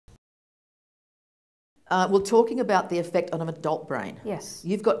Well, talking about the effect on an adult brain. Yes.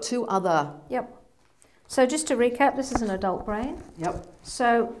 You've got two other... Yep. So just to recap, this is an adult brain. Yep.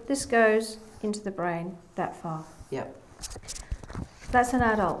 So this goes into the brain that far. Yep. That's an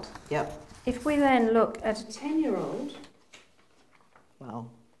adult. Yep. If we then look at a 10-year-old... Wow.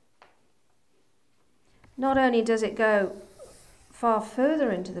 Not only does it go far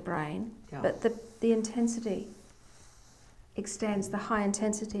further into the brain, Yeah. but the intensity extends, the high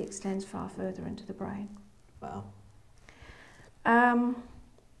intensity extends far further into the brain. Wow.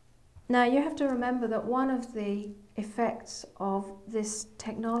 Now you have to remember that one of the effects of this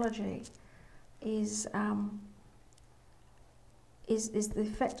technology is the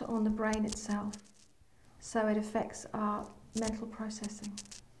effect on the brain itself. So it affects our mental processing.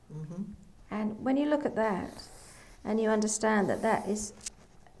 Mm-hmm. And when you look at that, and you understand that that is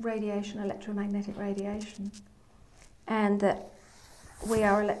radiation, electromagnetic radiation, and that we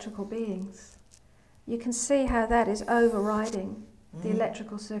are electrical beings, you can see how that is overriding the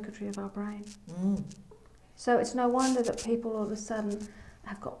electrical circuitry of our brain. Mm. So it's no wonder that people all of a sudden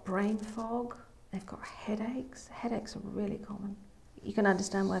have got brain fog, they've got headaches. Headaches are really common. You can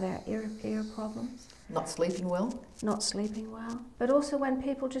understand why there are ear problems. Not sleeping well? Not sleeping well. But also when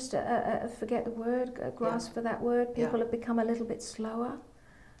people just forget the word, grasp for that word, people have become a little bit slower.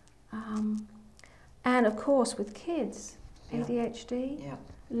 And of course with kids, ADHD,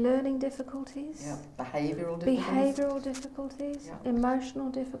 learning difficulties, behavioural difficulties, emotional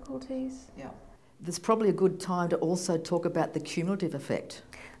difficulties. Yeah. There's probably a good time to also talk about the cumulative effect.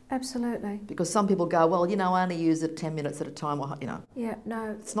 Absolutely. Because some people go, well, you know, I only use it 10 minutes at a time, or, you know. Yeah,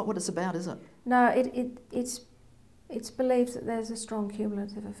 no. It's not what it's about, is it? No, it's believed that there's a strong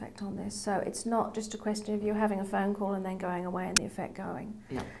cumulative effect on this. So it's not just a question of you having a phone call and then going away and the effect going.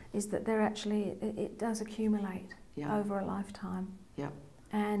 Yeah. Is that there actually, it does accumulate over a lifetime. Yeah.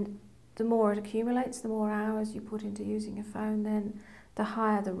 And the more it accumulates, the more hours you put into using a phone, then the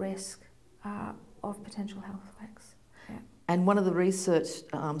higher the risk of potential health effects. Yeah. And one of the research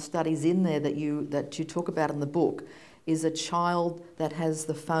studies in there that you talk about in the book is a child that has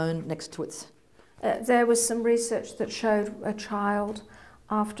the phone next to its... There was some research that showed a child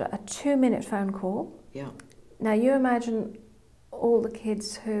after a 2-minute phone call. Yeah. Now you imagine all the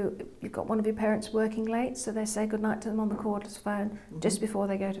kids who, you've got one of your parents working late, so they say goodnight to them on the cordless phone just before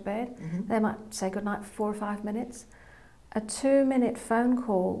they go to bed. They might say goodnight for 4 or 5 minutes. A 2-minute phone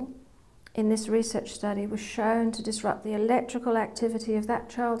call in this research study was shown to disrupt the electrical activity of that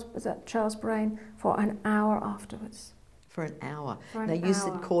child's brain for an hour afterwards. For an hour. For an now you hour.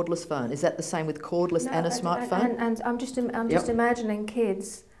 said cordless phone. Is that the same with cordless and a smartphone? And I'm just imagining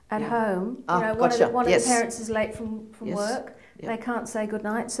kids at home. You know, gotcha. one of the parents is late from work. Yep. They can't say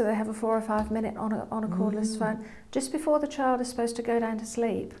goodnight, so they have a 4 or 5 minute on a cordless phone just before the child is supposed to go down to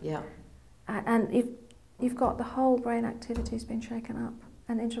sleep. Yeah. And you've got the whole brain activity has been shaken up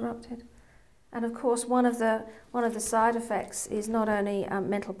and interrupted. And of course, one of the side effects is not only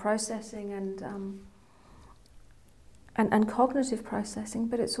mental processing and cognitive processing,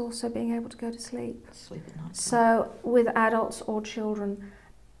 but it's also being able to go to sleep. Sleep at night. So with adults or children,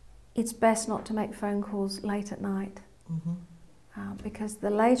 it's best not to make phone calls late at night, because the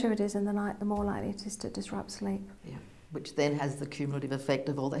later it is in the night, the more likely it is to disrupt sleep. Yeah. Which then has the cumulative effect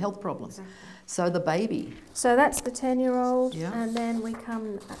of all the health problems. Exactly. So the baby. So that's the 10-year-old, Yeah. and then we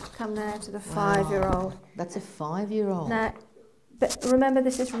come now to the 5-year-old. That's a 5-year-old. Now, but remember,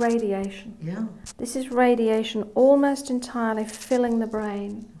 this is radiation. Yeah. This is radiation almost entirely filling the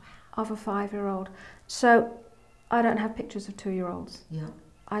brain of a 5-year-old. So I don't have pictures of 2-year-olds. Yeah.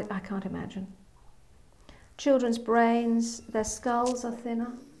 I can't imagine. Children's brains, their skulls are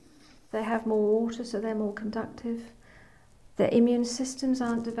thinner. They have more water, so they're more conductive. Their immune systems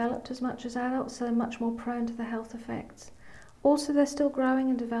aren't developed as much as adults, so they're much more prone to the health effects. Also, they're still growing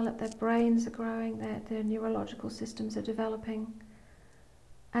and develop. Their brains are growing, their neurological systems are developing.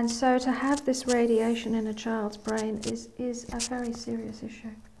 And so to have this radiation in a child's brain is a very serious issue.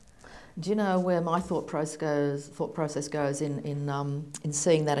 Do you know where my thought process goes in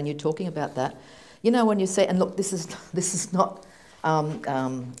seeing that, and you talking about that? You know, when you say, and look, this is not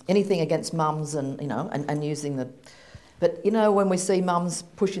anything against mums and using the, but you know, when we see mums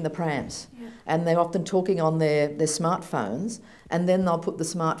pushing the prams, and they're often talking on their smartphones, and then they'll put the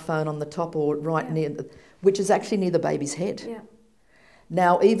smartphone on the top or right near, which is actually near the baby's head. Yeah.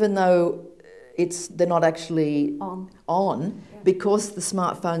 Now, even though they're not actually on because the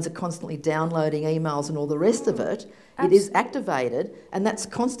smartphones are constantly downloading emails and all the rest of it, it is activated, and that's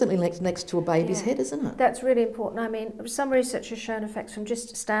constantly next to a baby's head, isn't it? That's really important. I mean, some research has shown effects from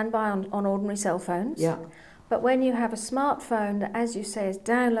just standby on ordinary cell phones. Yeah. But when you have a smartphone that, as you say, is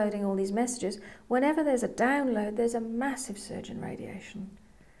downloading all these messages, whenever there's a download, there's a massive surge in radiation.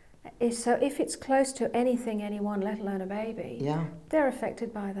 So if it's close to anything, anyone, let alone a baby, Yeah. they're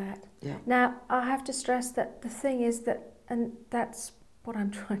affected by that. Yeah. Now, I have to stress that the thing is that, and that's what I'm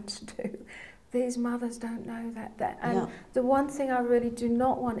trying to do, these mothers don't know that. And Yeah. the one thing I really do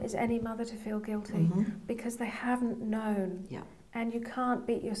not want is any mother to feel guilty, because they haven't known. Yeah. And you can't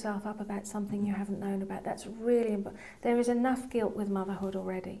beat yourself up about something you haven't known about. That's really important. There is enough guilt with motherhood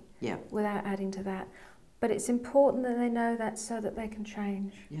already, Yeah. without adding to that. But it's important that they know that so that they can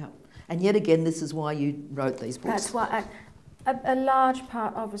change. Yeah. And yet again, this is why you wrote these books. That's why a large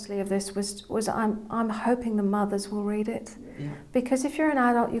part, obviously, of this was I'm hoping the mothers will read it. Yeah. Because if you're an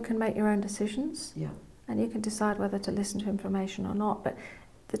adult, you can make your own decisions. Yeah. And you can decide whether to listen to information or not. But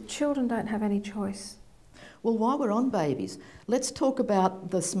the children don't have any choice. Well, while we're on babies, let's talk about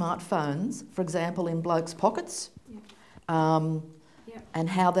the smartphones, for example, in blokes' pockets, and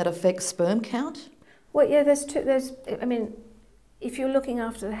how that affects sperm count. Well, yeah, I mean, if you're looking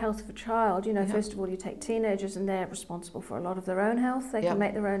after the health of a child, you know, first of all, you take teenagers and they're responsible for a lot of their own health. They can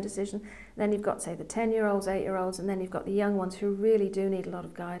make their own decisions. Then you've got, say, the 10-year-olds, 8-year-olds, and then you've got the young ones who really do need a lot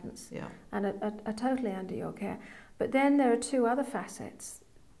of guidance and are totally under your care. But then there are two other facets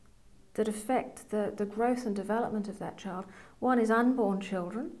that affect the growth and development of that child. One is unborn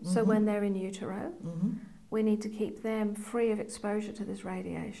children, so when they're in utero, we need to keep them free of exposure to this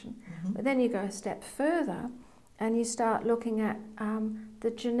radiation. But then you go a step further and you start looking at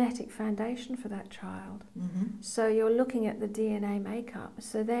the genetic foundation for that child. So you're looking at the DNA makeup.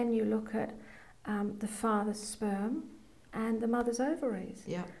 So then you look at the father's sperm and the mother's ovaries.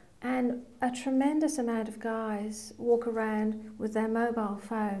 Yeah. And a tremendous amount of guys walk around with their mobile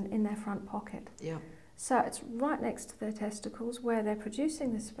phone in their front pocket. Yeah. So it's right next to their testicles where they're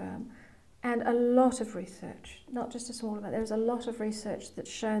producing the sperm. And a lot of research, not just a small amount, there's a lot of research that's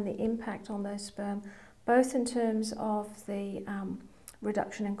shown the impact on those sperm, both in terms of the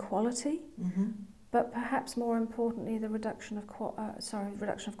reduction in quality, but perhaps more importantly, the reduction of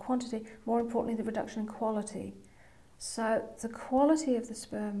quantity, more importantly, the reduction in quality. So the quality of the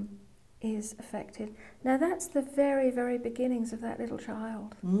sperm is affected. Now that's the very, very beginnings of that little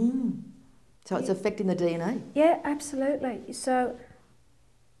child. So it's affecting the DNA? Yeah, absolutely. So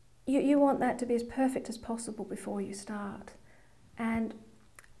you want that to be as perfect as possible before you start. And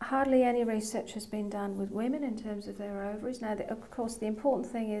hardly any research has been done with women in terms of their ovaries. Now, of course, the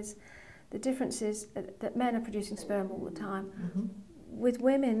important thing is the difference is that men are producing sperm all the time. With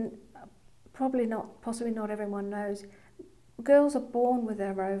women, possibly not everyone knows, girls are born with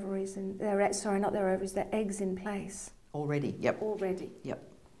their ovaries and their eggs in place. Already, yep. Already. Yep.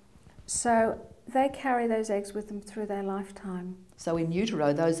 So they carry those eggs with them through their lifetime. So in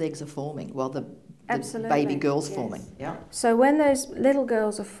utero, those eggs are forming while the baby girl's forming. Yeah. So when those little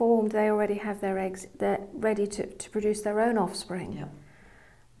girls are formed, they already have their eggs. They're ready to produce their own offspring. Yeah.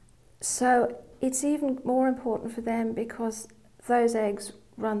 So it's even more important for them because those eggs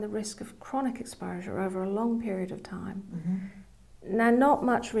run the risk of chronic exposure over a long period of time. Now, not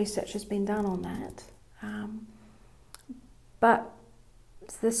much research has been done on that, but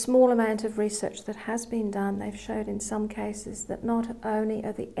the small amount of research that has been done, they've showed in some cases that not only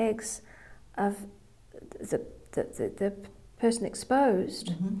are the eggs of the person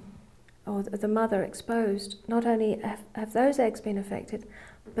exposed, or the mother exposed, not only have those eggs been affected,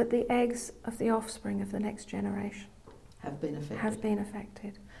 but the eggs of the offspring of the next generation have been affected. Have been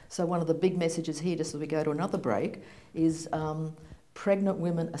affected. So one of the big messages here, just as we go to another break, is pregnant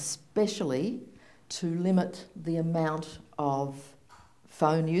women especially to limit the amount of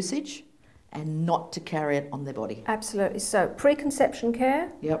phone usage and not to carry it on their body. Absolutely. So preconception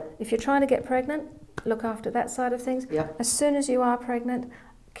care. Yep. If you're trying to get pregnant, look after that side of things. Yep. As soon as you are pregnant,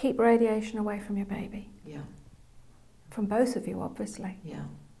 keep radiation away from your baby. Yeah. From both of you, obviously. Yeah.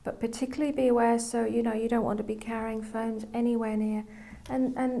 But particularly be aware, so you don't want to be carrying phones anywhere near,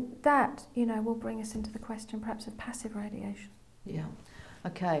 and that will bring us into the question perhaps of passive radiation. Yeah.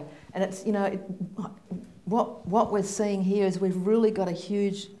 Okay. And it's what we're seeing here is we've really got to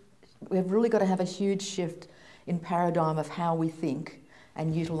have a huge shift in paradigm of how we think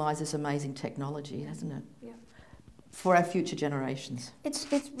and utilise this amazing technology, hasn't it? Yeah. For our future generations. It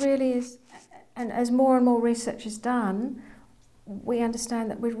really is, and as more and more research is done, we understand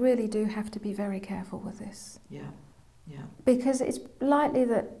that we really do have to be very careful with this. Yeah, yeah. Because it's likely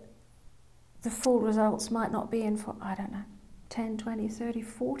that the full results might not be in for, 10, 20, 30,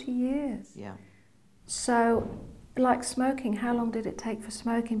 40 years. Yeah. So, like smoking, how long did it take for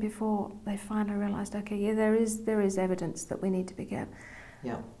smoking before they finally realised, okay, yeah, there is evidence that we need to be careful.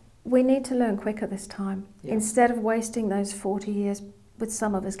 Yeah. We need to learn quicker this time. Yeah. Instead of wasting those 40 years with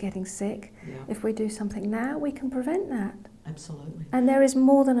some of us getting sick, Yeah. if we do something now, we can prevent that. Absolutely. And there is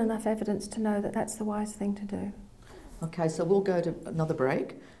more than enough evidence to know that that's the wise thing to do. Okay, so we'll go to another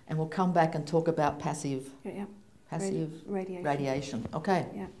break and we'll come back and talk about passive Yeah. radiation. Okay.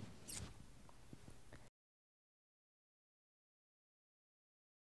 Yeah.